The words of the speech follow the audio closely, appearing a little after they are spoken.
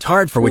worked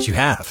hard for what you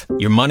have.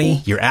 Your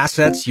money, your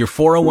assets, your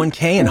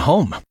 401k, and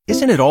home.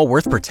 Isn't it all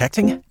worth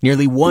protecting?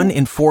 Nearly 1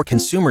 in 4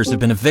 consumers have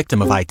been a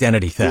victim of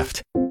identity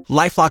theft.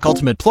 LifeLock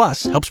Ultimate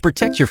Plus helps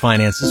protect your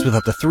finances with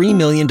up to $3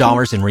 million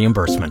in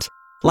reimbursement.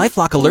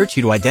 LifeLock alerts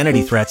you to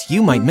identity threats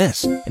you might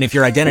miss. And if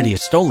your identity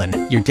is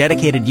stolen, your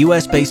dedicated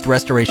U.S.-based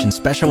restoration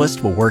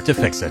specialist will work to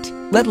fix it.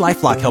 Let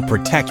LifeLock help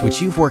protect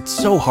what you've worked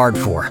so hard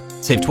for.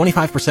 Save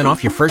 25%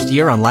 off your first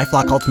year on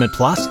LifeLock Ultimate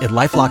Plus at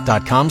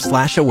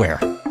LifeLock.com/aware.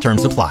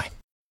 Terms apply.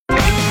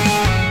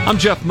 I'm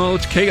Jeff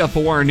Moats,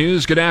 KFOR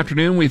News. Good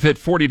afternoon. We've hit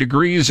 40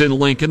 degrees in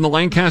Lincoln. The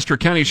Lancaster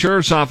County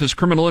Sheriff's Office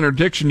Criminal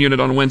Interdiction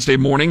Unit on Wednesday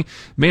morning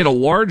made a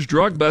large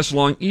drug bust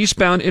along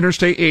eastbound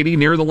Interstate 80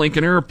 near the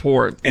Lincoln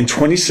Airport. And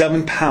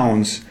 27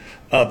 pounds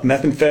of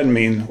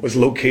methamphetamine was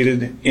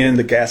located in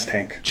the gas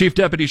tank. Chief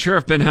Deputy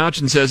Sheriff Ben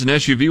Houchin says an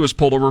SUV was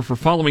pulled over for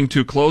following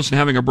too close and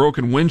having a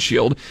broken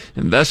windshield.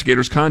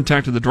 Investigators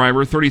contacted the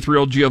driver,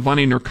 33-year-old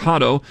Giovanni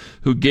Mercado,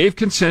 who gave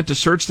consent to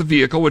search the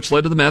vehicle, which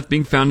led to the meth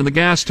being found in the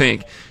gas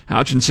tank.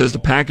 Houchin says the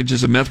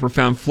packages of meth were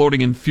found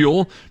floating in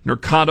fuel.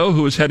 Mercado,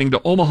 who was heading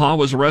to Omaha,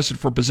 was arrested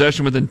for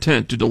possession with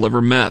intent to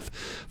deliver meth.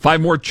 5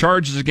 more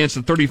charges against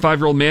the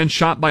 35-year-old man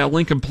shot by a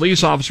Lincoln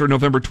police officer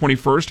November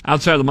 21st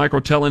outside of the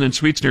Microtel Inn and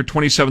Suites near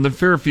 27th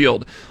and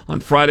Fairfield. On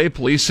Friday,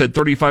 police said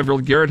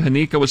 35-year-old Garrett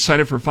Hanika was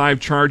cited for 5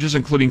 charges,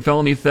 including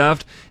felony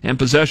theft and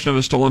possession of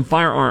a stolen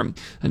firearm.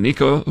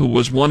 Hanika, who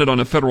was wanted on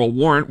a federal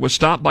warrant, was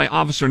stopped by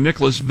Officer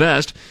Nicholas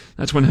Vest.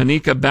 That's when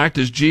Hanika backed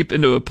his Jeep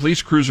into a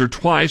police cruiser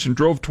twice and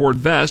drove toward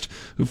Vest,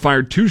 who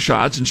fired 2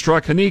 shots and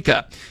struck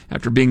Hanika.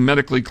 After being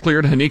medically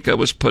cleared, Hanika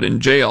was put in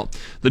jail.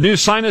 The new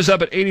sign is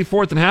up at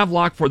 84th and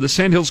Havelock for the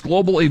Sandhills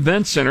Global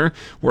Event Center,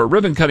 where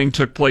ribbon cutting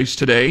took place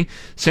today.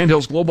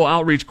 Sandhills Global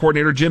Outreach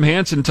Coordinator Jim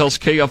Hansen tells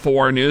KFOR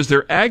News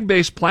their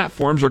ag-based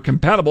platforms are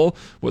compatible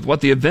with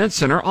what the event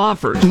center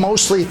offers.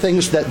 Mostly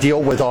things that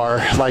deal with our,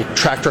 like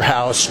tractor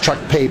house, truck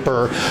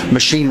paper,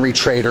 machinery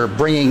trader,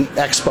 bringing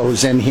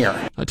expos in here.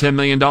 A $10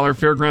 million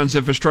fairgrounds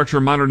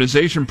infrastructure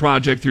modernization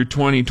project through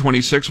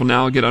 2026 will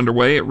now get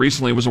underway. It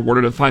recently was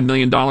awarded a $5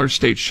 million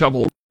state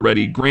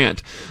shovel-ready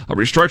grant. A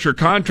restructured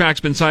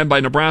contract's been signed by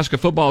Nebraska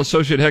Football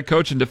Associate Head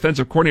Coach and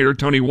Defensive Coordinator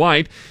Tony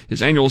White.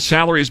 His annual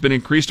salary has been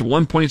increased to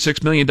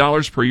 $1.6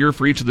 million per year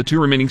for each of the 2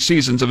 remaining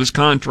seasons of his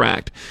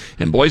contract.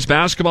 And boys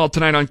basketball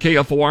tonight on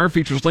KFOR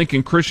features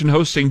Lincoln Christian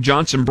hosting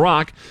Johnson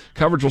Brock.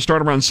 Coverage will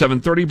start around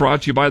 7:30,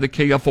 brought to you by the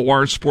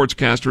KFOR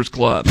Sportscasters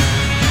Club.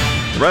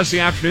 The rest of the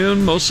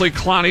afternoon, mostly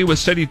cloudy with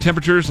steady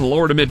temperatures in the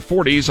lower to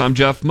mid-40s. I'm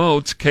Jeff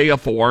Moats,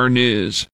 KFOR News.